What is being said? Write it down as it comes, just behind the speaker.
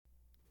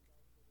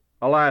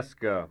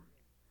Alaska.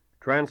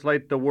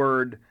 Translate the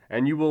word,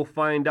 and you will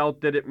find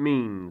out that it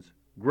means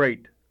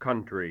great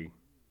country.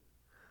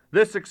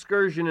 This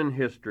excursion in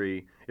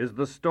history is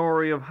the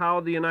story of how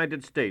the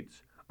United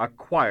States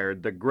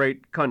acquired the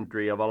great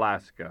country of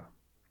Alaska.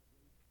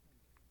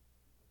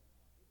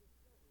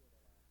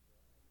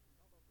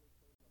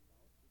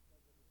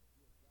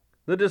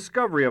 The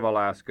discovery of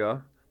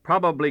Alaska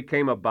probably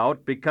came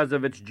about because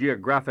of its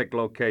geographic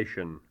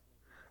location.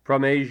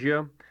 From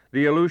Asia,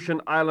 the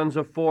Aleutian Islands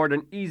afford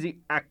an easy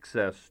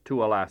access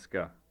to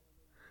Alaska.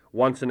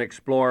 Once an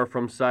explorer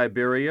from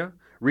Siberia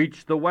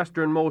reached the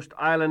westernmost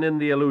island in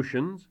the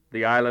Aleutians,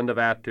 the island of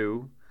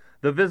Attu,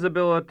 the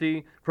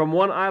visibility from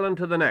one island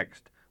to the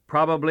next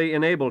probably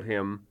enabled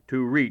him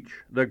to reach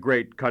the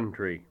great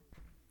country.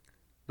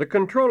 The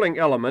controlling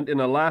element in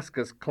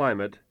Alaska's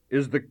climate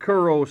is the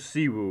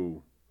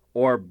Kuro-Siwu,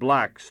 or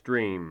Black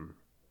Stream.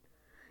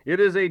 It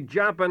is a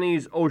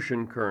Japanese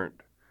ocean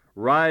current,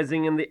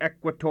 rising in the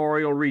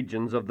equatorial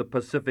regions of the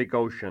Pacific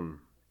Ocean.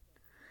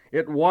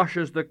 It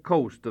washes the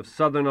coast of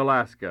southern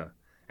Alaska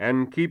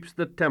and keeps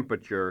the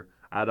temperature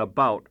at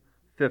about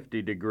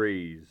 50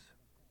 degrees.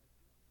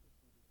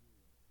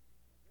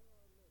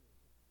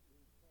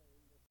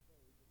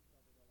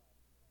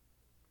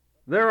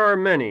 There are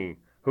many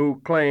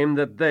who claim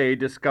that they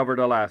discovered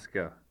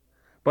Alaska,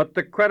 but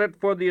the credit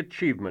for the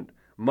achievement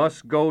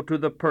must go to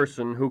the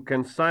person who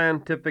can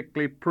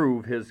scientifically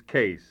prove his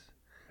case,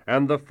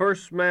 and the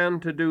first man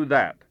to do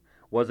that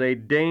was a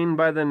Dane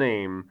by the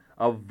name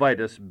of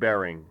Vitus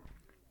Bering.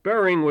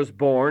 Bering was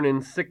born in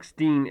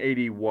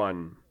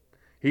 1681.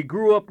 He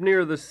grew up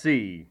near the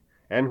sea,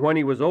 and when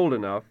he was old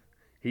enough,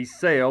 he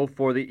sailed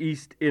for the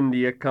East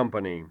India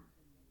Company.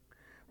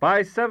 By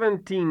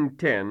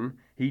 1710,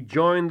 he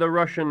joined the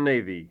Russian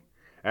Navy,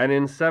 and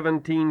in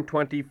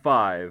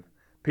 1725,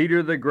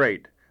 Peter the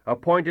Great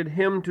appointed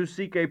him to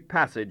seek a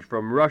passage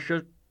from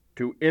Russia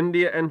to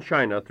India and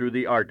China through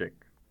the Arctic.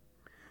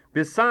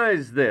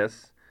 Besides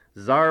this,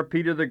 Tsar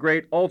Peter the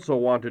Great also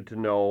wanted to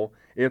know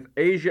if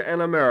Asia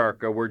and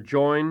America were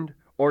joined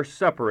or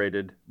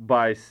separated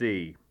by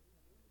sea.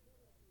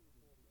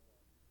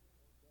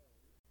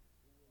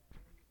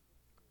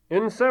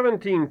 In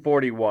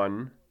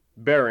 1741,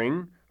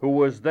 Bering, who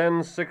was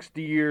then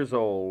 60 years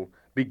old,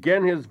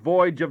 began his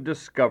voyage of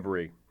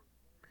discovery.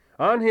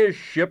 On his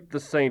ship, the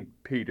St.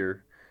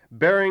 Peter,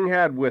 Bering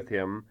had with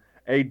him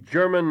a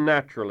German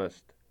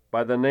naturalist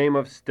by the name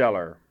of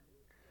Steller.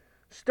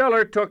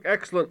 Steller took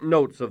excellent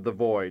notes of the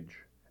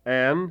voyage,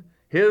 and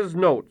his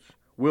notes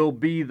will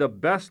be the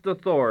best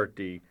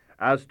authority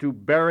as to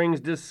Bering's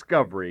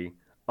discovery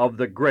of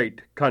the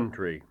great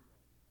country.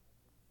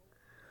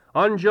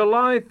 On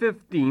July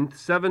 15,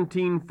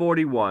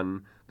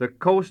 1741, the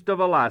coast of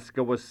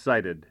Alaska was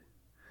sighted.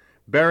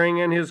 Bering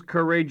and his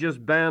courageous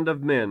band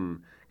of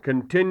men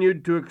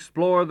continued to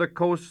explore the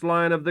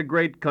coastline of the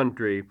great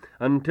country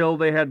until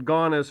they had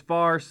gone as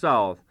far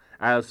south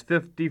as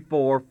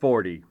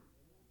 5440.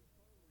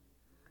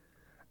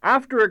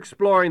 After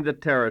exploring the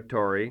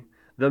territory,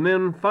 the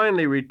men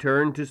finally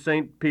returned to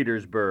St.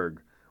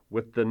 Petersburg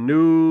with the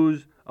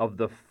news of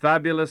the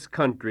fabulous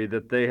country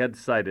that they had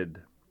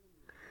sighted.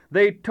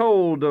 They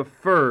told of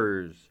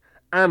furs,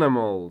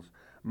 animals,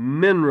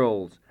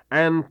 minerals,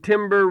 and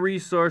timber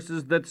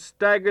resources that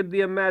staggered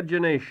the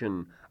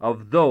imagination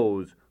of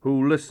those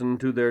who listened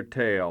to their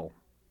tale.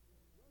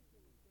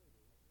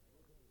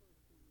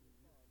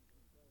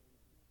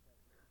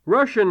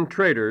 Russian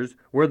traders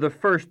were the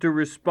first to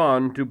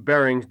respond to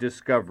Bering's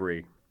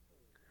discovery.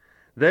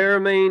 Their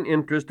main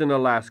interest in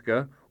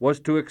Alaska was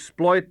to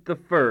exploit the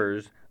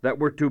furs that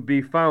were to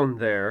be found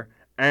there,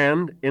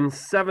 and in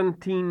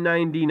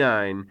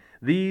 1799,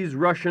 these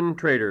Russian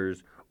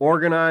traders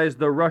organized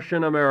the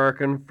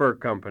Russian-American Fur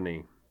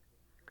Company.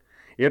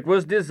 It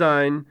was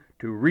designed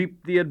to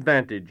reap the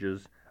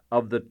advantages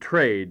of the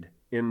trade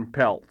in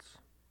pelts.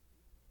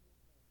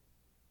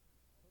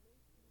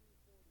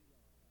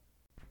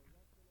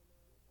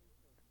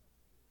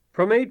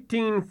 From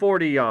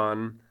 1840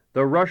 on,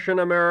 the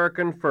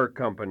Russian-American Fur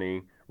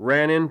Company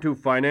ran into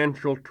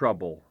financial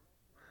trouble,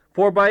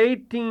 for by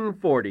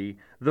 1840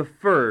 the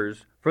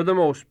furs, for the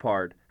most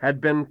part,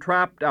 had been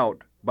trapped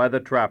out by the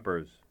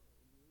trappers.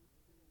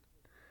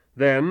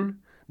 Then,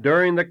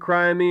 during the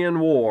Crimean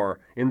War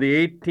in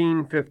the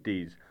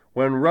 1850s,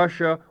 when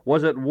Russia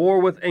was at war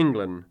with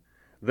England,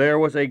 there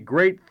was a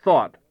great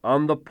thought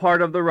on the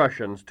part of the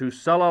Russians to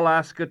sell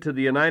Alaska to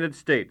the United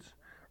States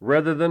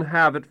rather than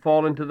have it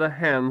fall into the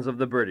hands of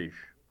the British.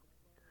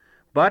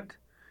 But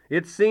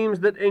it seems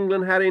that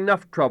England had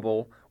enough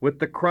trouble with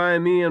the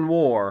Crimean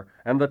War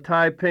and the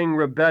Taiping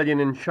Rebellion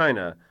in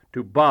China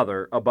to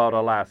bother about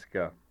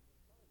Alaska.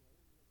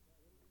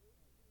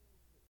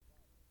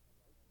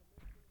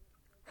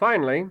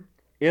 Finally,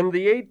 in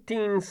the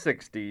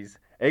 1860s,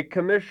 a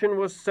commission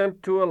was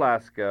sent to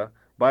Alaska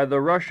by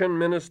the Russian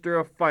Minister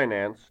of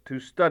Finance to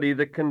study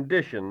the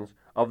conditions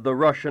of the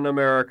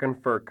Russian-American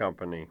Fur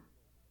Company.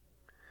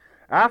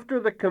 After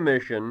the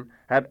commission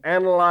had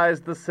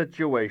analyzed the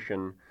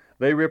situation,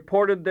 they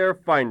reported their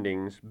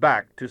findings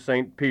back to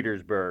St.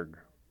 Petersburg.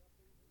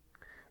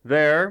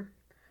 There,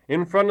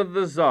 in front of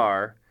the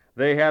Tsar,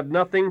 they had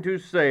nothing to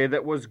say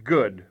that was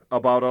good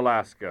about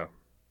Alaska.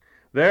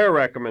 Their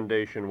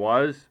recommendation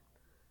was,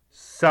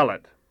 sell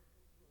it.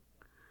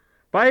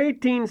 By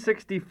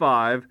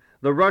 1865,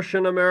 the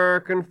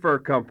Russian-American Fur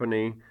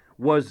Company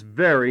was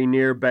very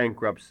near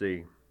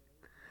bankruptcy.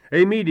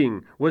 A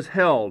meeting was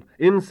held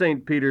in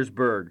St.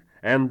 Petersburg,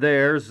 and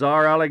there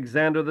Tsar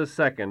Alexander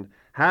II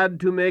had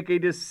to make a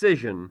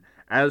decision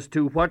as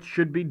to what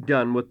should be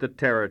done with the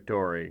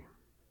territory.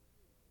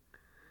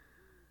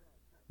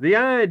 The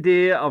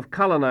idea of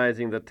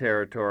colonizing the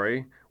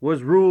territory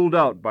was ruled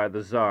out by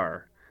the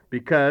Tsar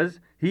because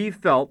he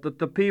felt that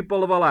the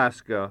people of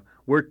Alaska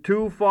were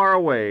too far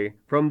away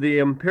from the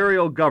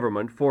imperial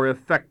government for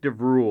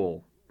effective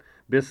rule.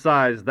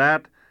 Besides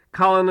that,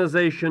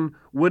 colonization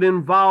would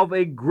involve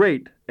a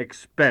great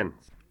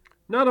expense.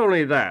 Not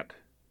only that,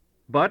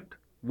 but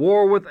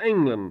war with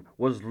England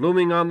was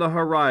looming on the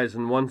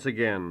horizon once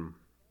again.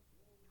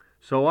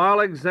 So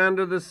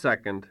Alexander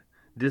II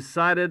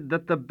decided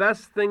that the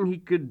best thing he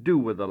could do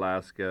with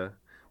Alaska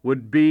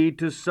would be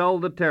to sell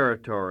the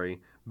territory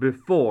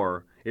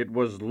before it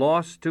was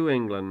lost to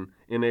England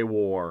in a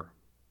war.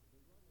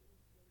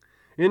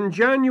 In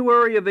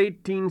January of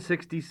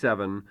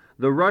 1867,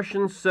 the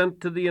Russians sent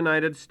to the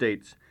United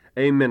States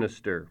a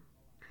minister.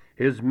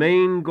 His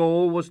main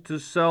goal was to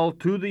sell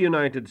to the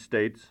United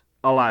States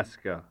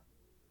Alaska.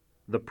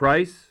 The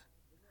price?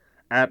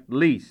 At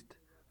least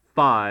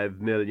 $5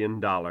 million.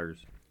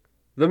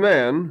 The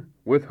man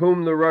with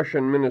whom the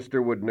Russian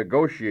minister would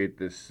negotiate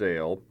this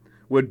sale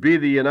would be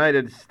the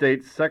United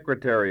States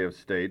Secretary of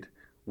State,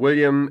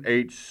 William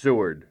H.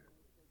 Seward.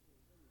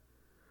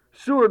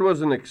 Seward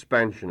was an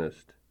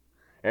expansionist,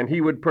 and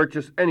he would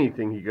purchase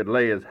anything he could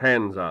lay his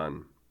hands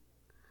on.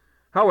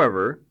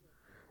 However,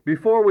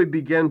 before we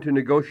begin to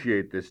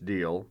negotiate this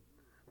deal,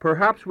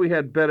 perhaps we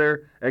had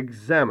better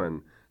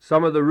examine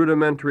some of the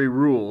rudimentary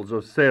rules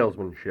of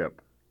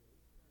salesmanship.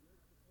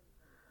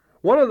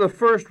 One of the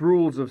first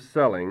rules of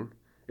selling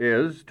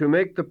is to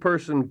make the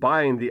person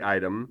buying the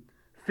item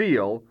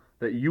feel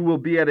that you will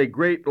be at a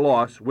great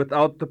loss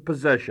without the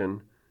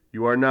possession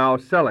you are now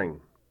selling.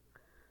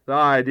 The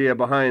idea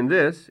behind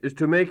this is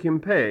to make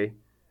him pay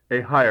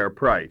a higher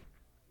price.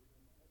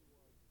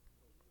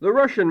 The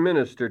Russian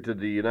minister to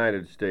the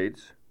United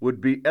States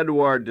would be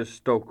Edouard de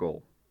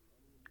Stockel.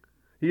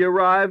 He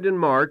arrived in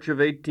March of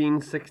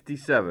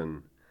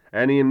 1867,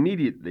 and he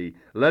immediately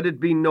let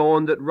it be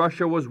known that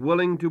Russia was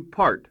willing to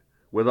part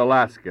with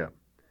Alaska,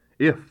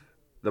 if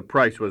the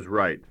price was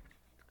right.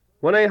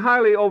 When a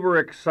highly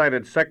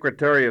overexcited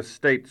Secretary of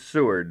State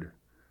Seward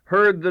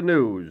heard the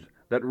news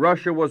that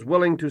Russia was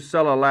willing to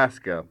sell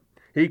Alaska,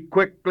 he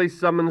quickly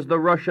summons the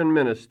Russian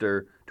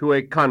minister to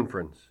a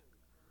conference.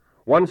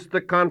 Once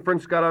the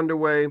conference got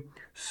underway,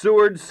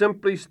 Seward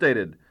simply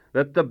stated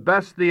that the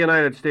best the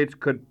United States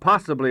could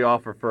possibly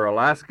offer for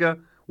Alaska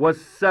was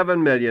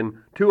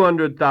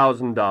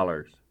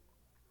 $7,200,000.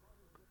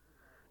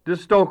 De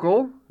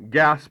Stockel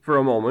gasped for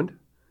a moment,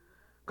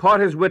 caught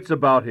his wits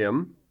about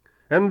him,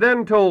 and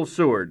then told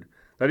Seward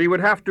that he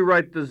would have to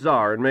write the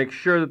Tsar and make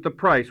sure that the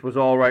price was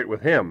all right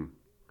with him.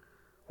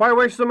 "Why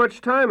waste so much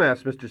time?"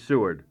 asked Mr.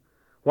 Seward.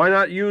 "Why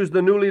not use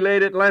the newly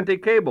laid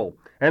Atlantic cable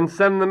and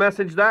send the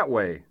message that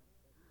way?"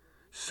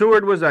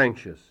 Seward was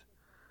anxious,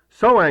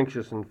 so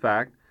anxious, in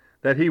fact,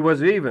 that he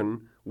was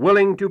even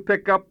willing to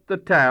pick up the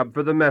tab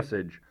for the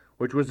message,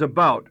 which was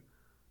about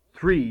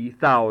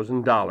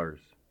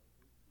 $3,000.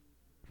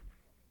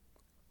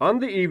 On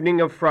the evening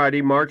of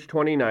Friday, March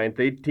 29,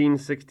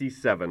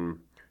 1867,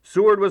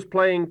 Seward was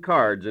playing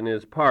cards in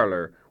his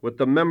parlor with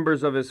the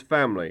members of his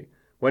family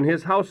when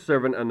his house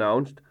servant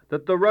announced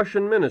that the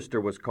Russian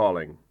minister was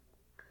calling.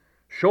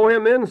 "Show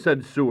him in,"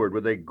 said Seward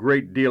with a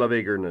great deal of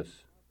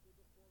eagerness.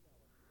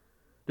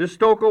 De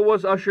Stockel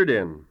was ushered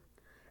in,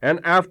 and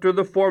after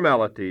the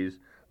formalities,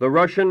 the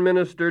Russian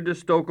minister De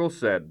Stockel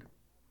said,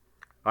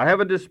 "I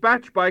have a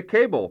dispatch by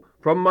cable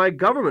from my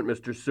government,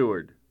 Mr.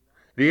 Seward.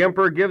 The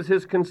Emperor gives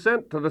his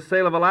consent to the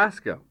sale of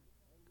Alaska.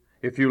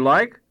 If you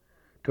like,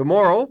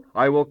 tomorrow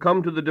I will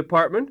come to the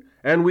department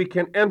and we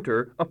can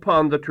enter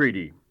upon the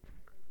treaty."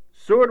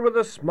 Seward, with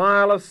a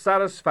smile of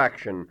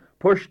satisfaction,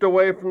 pushed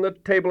away from the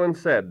table and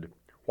said,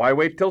 "Why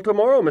wait till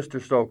tomorrow,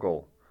 Mr.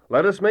 Stockel?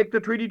 Let us make the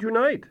treaty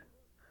tonight."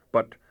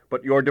 But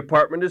your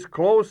department is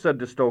closed," said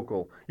De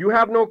Stockel. "You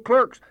have no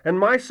clerks, and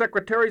my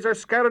secretaries are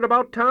scattered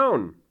about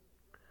town."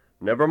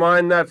 "Never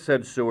mind that,"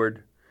 said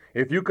Seward.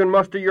 "If you can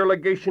muster your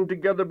legation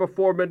together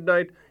before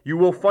midnight, you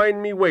will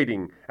find me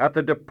waiting at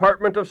the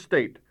Department of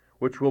State,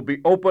 which will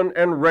be open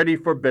and ready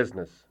for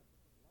business."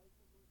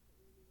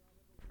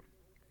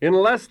 In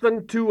less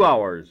than 2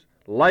 hours,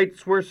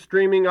 lights were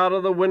streaming out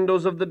of the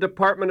windows of the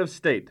Department of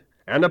State,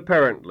 and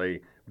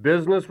apparently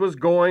business was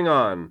going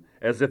on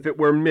as if it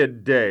were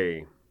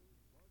midday.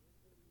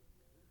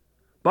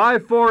 By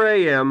 4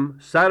 a.m.,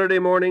 Saturday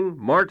morning,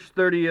 March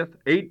 30th,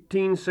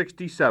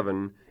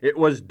 1867, it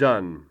was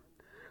done.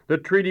 The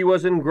treaty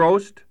was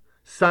engrossed,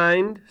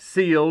 signed,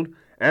 sealed,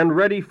 and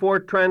ready for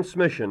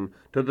transmission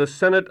to the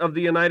Senate of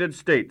the United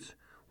States,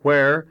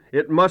 where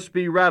it must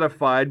be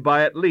ratified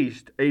by at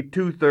least a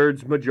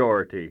two-thirds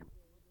majority.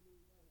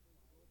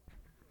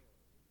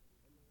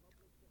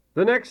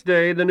 The next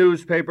day, the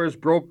newspapers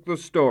broke the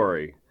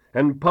story,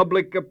 and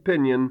public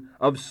opinion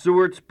of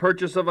Seward's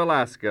purchase of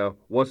Alaska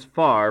was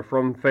far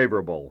from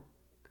favorable.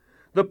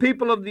 The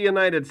people of the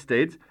United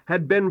States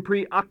had been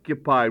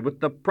preoccupied with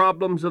the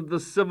problems of the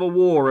Civil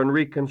War and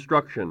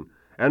Reconstruction,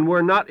 and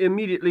were not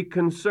immediately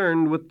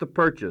concerned with the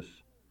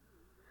purchase.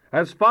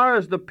 As far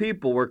as the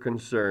people were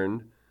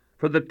concerned,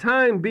 for the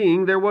time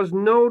being there was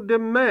no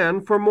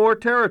demand for more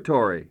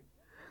territory.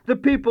 The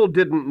people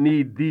didn't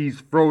need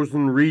these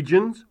frozen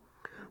regions.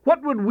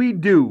 What would we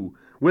do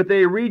with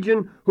a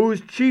region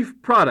whose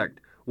chief product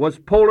was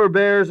polar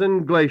bears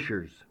and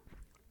glaciers?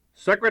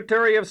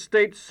 Secretary of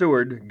State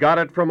Seward got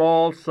it from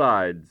all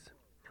sides.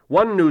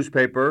 One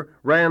newspaper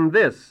ran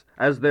this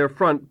as their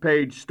front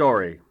page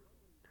story: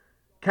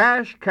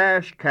 "Cash,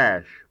 cash,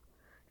 cash.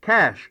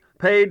 Cash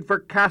paid for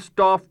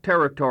cast-off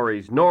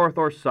territories, north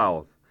or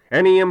south.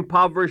 Any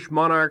impoverished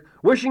monarch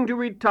wishing to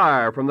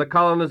retire from the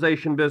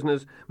colonization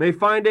business may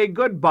find a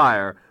good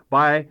buyer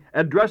by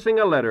addressing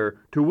a letter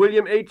to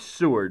William H.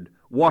 Seward,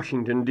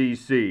 Washington,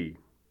 D.C."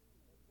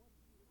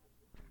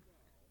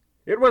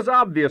 It was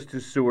obvious to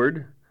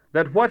Seward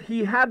that what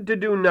he had to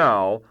do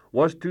now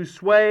was to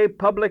sway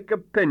public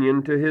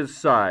opinion to his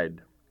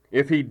side.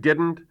 If he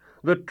didn't,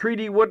 the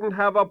treaty wouldn't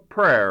have a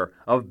prayer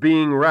of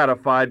being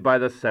ratified by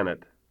the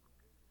Senate.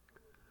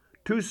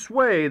 To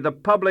sway the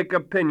public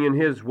opinion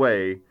his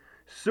way,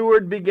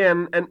 Seward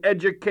began an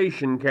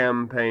education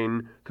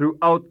campaign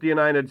throughout the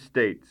United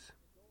States.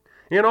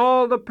 In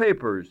all the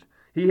papers,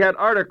 he had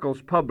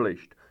articles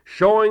published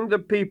showing the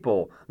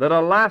people that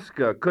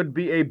Alaska could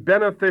be a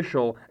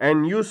beneficial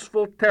and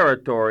useful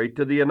territory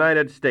to the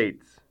United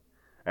States.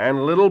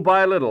 And little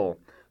by little,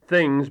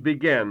 things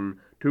began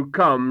to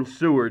come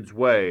Seward's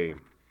way.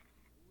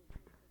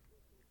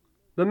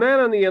 The man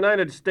in the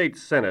United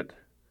States Senate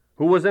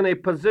who was in a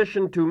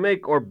position to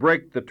make or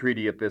break the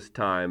treaty at this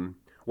time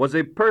was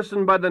a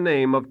person by the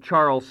name of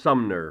Charles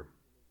Sumner.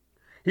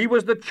 He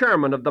was the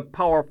chairman of the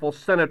powerful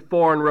Senate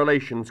Foreign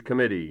Relations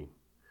Committee.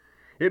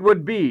 It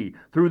would be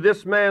through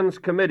this man's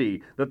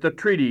committee that the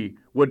treaty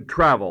would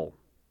travel.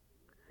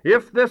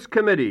 If this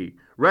committee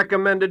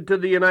recommended to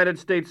the United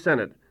States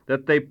Senate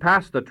that they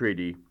pass the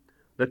treaty,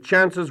 the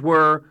chances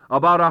were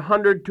about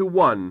 100 to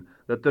 1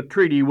 that the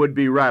treaty would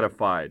be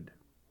ratified.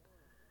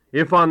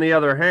 If, on the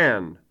other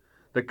hand,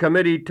 the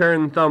committee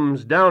turned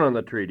thumbs down on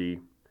the treaty,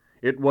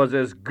 it was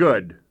as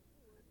good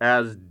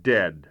as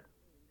dead.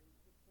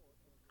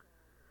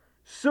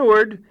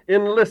 Seward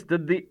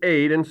enlisted the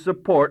aid and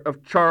support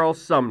of Charles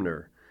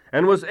Sumner,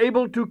 and was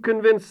able to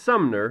convince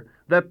Sumner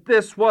that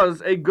this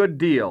was a good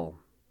deal.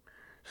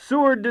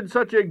 Seward did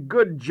such a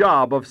good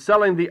job of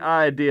selling the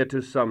idea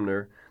to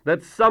Sumner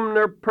that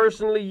Sumner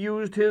personally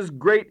used his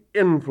great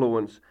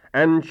influence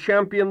and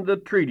championed the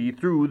treaty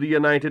through the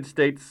United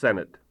States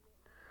Senate.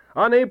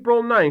 On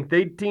April 9,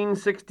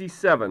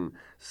 1867,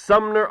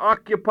 Sumner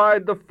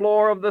occupied the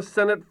floor of the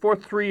Senate for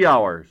 3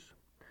 hours.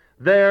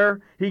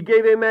 There, he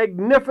gave a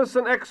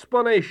magnificent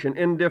explanation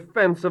in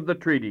defense of the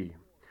treaty.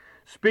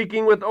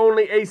 Speaking with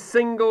only a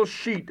single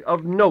sheet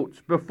of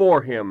notes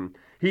before him,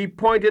 he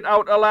pointed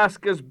out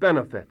Alaska's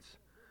benefits: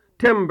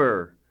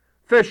 timber,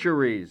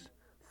 fisheries,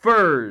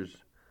 furs,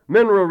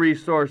 mineral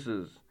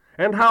resources,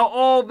 and how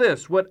all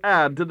this would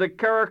add to the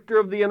character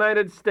of the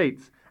United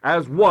States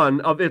as one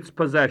of its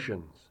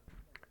possessions.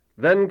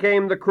 Then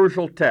came the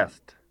crucial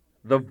test,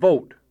 the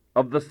vote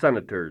of the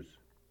senators.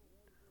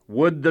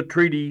 Would the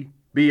treaty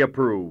be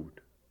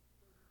approved?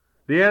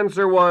 The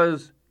answer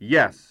was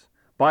yes.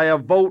 By a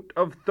vote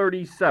of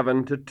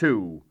 37 to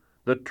 2,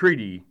 the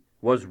treaty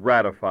was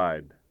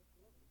ratified.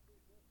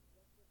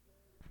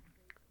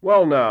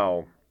 Well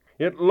now,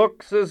 it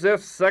looks as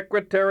if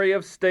Secretary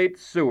of State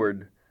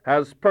Seward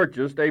has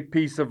purchased a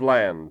piece of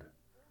land.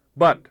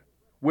 But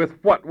with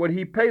what would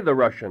he pay the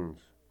Russians?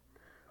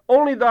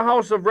 Only the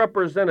House of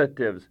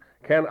Representatives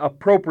can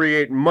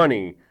appropriate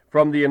money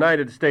from the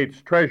United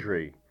States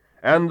Treasury,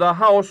 and the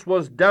House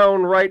was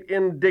downright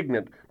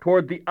indignant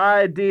toward the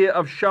idea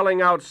of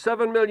shelling out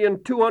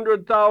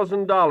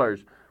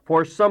 $7,200,000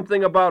 for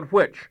something about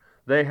which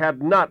they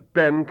had not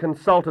been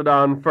consulted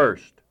on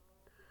first.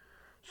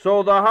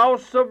 So the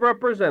House of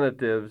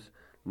Representatives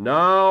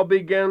now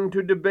began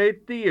to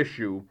debate the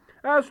issue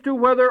as to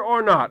whether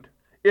or not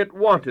it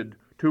wanted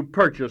to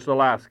purchase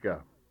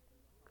Alaska.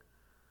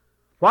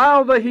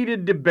 While the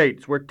heated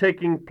debates were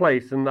taking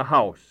place in the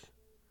House,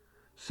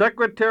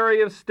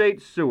 Secretary of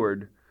State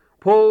Seward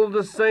pulled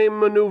the same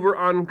maneuver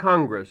on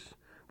Congress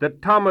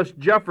that Thomas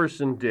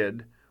Jefferson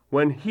did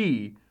when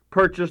he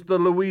purchased the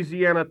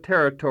Louisiana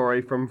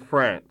Territory from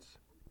France.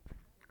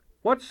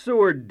 What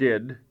Seward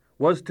did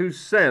was to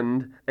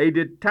send a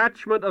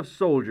detachment of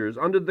soldiers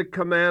under the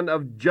command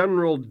of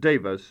General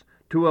Davis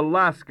to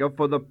Alaska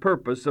for the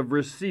purpose of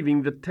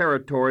receiving the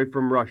territory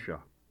from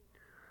Russia.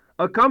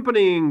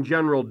 Accompanying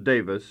General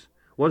Davis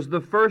was the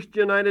first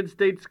United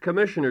States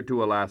Commissioner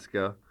to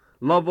Alaska,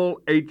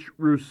 Lovell H.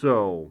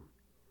 Rousseau.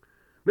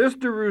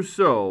 Mr.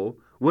 Rousseau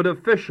would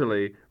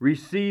officially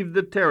receive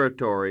the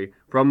territory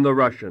from the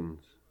Russians.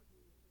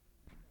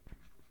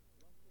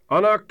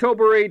 On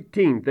October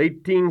 18,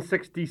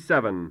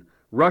 1867,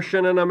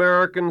 Russian and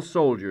American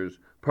soldiers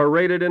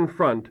paraded in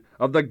front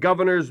of the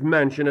governor's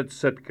mansion at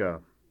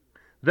Sitka.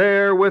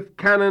 There, with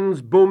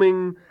cannons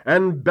booming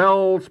and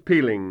bells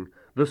pealing,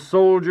 the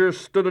soldiers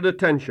stood at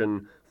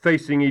attention,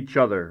 facing each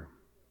other.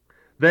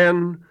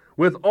 Then,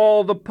 with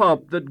all the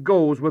pomp that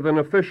goes with an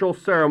official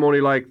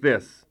ceremony like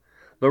this,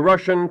 the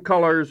Russian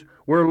colors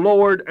were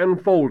lowered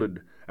and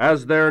folded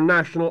as their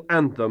national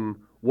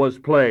anthem was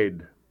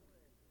played.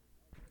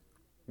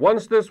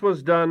 Once this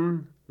was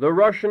done, the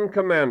Russian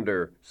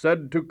commander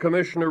said to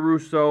Commissioner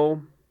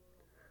Rousseau,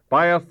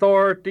 "By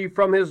authority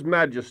from His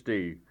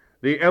Majesty,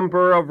 the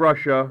Emperor of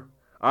Russia,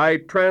 I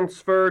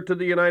transfer to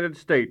the United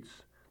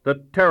States the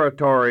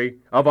territory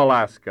of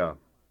Alaska."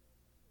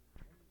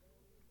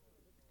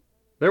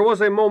 There was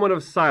a moment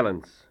of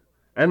silence,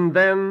 and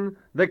then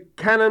the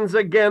cannons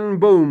again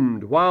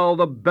boomed while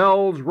the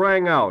bells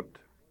rang out.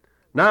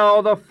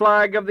 Now the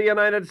flag of the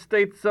United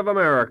States of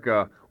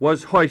America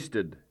was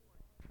hoisted.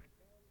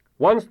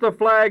 Once the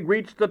flag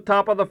reached the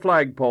top of the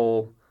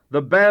flagpole,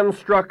 the band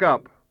struck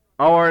up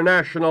our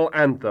national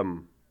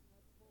anthem.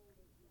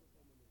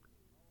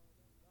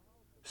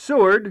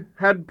 Seward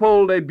had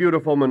pulled a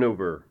beautiful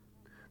maneuver.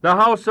 The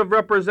House of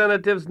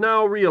Representatives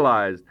now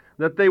realized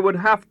that they would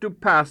have to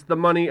pass the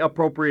money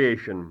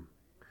appropriation.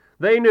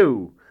 They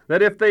knew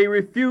that if they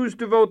refused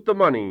to vote the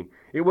money,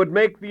 it would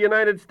make the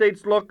United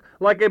States look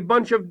like a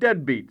bunch of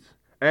deadbeats,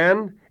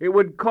 and it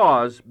would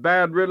cause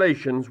bad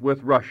relations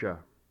with Russia.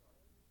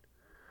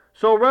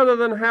 So rather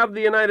than have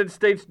the United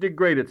States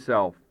degrade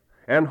itself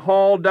and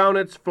haul down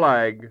its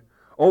flag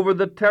over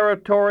the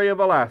territory of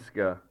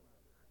Alaska,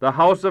 the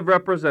House of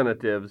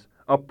Representatives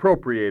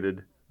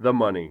appropriated the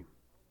money.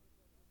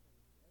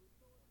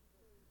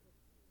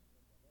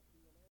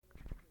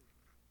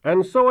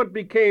 And so it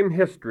became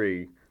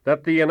history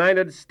that the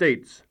United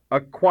States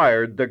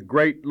acquired the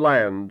great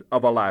land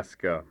of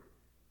Alaska.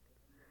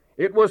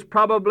 It was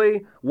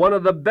probably one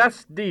of the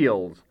best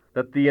deals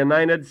that the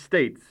United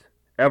States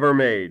ever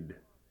made.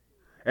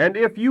 And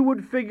if you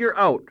would figure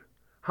out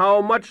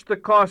how much the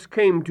cost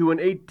came to in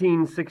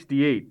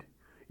 1868,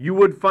 you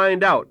would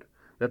find out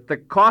that the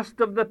cost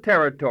of the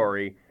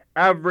territory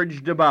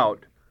averaged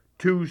about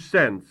 2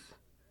 cents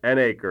an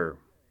acre.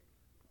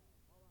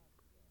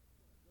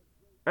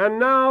 And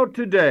now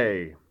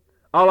today,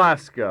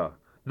 Alaska,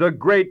 the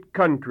great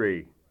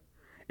country.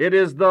 It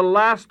is the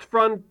last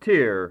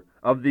frontier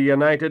of the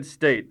United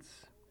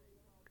States.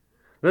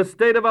 The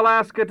state of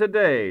Alaska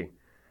today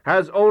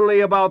has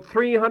only about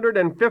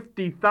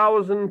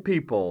 350,000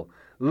 people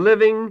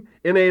living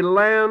in a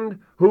land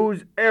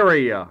whose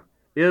area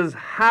is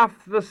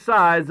half the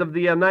size of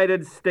the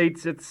United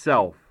States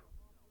itself.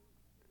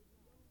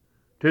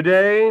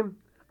 Today,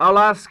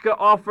 Alaska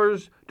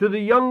offers to the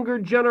younger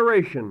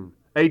generation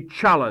a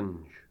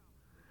challenge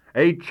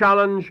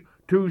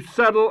to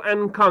settle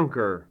and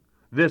conquer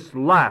this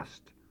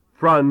last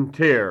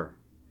frontier.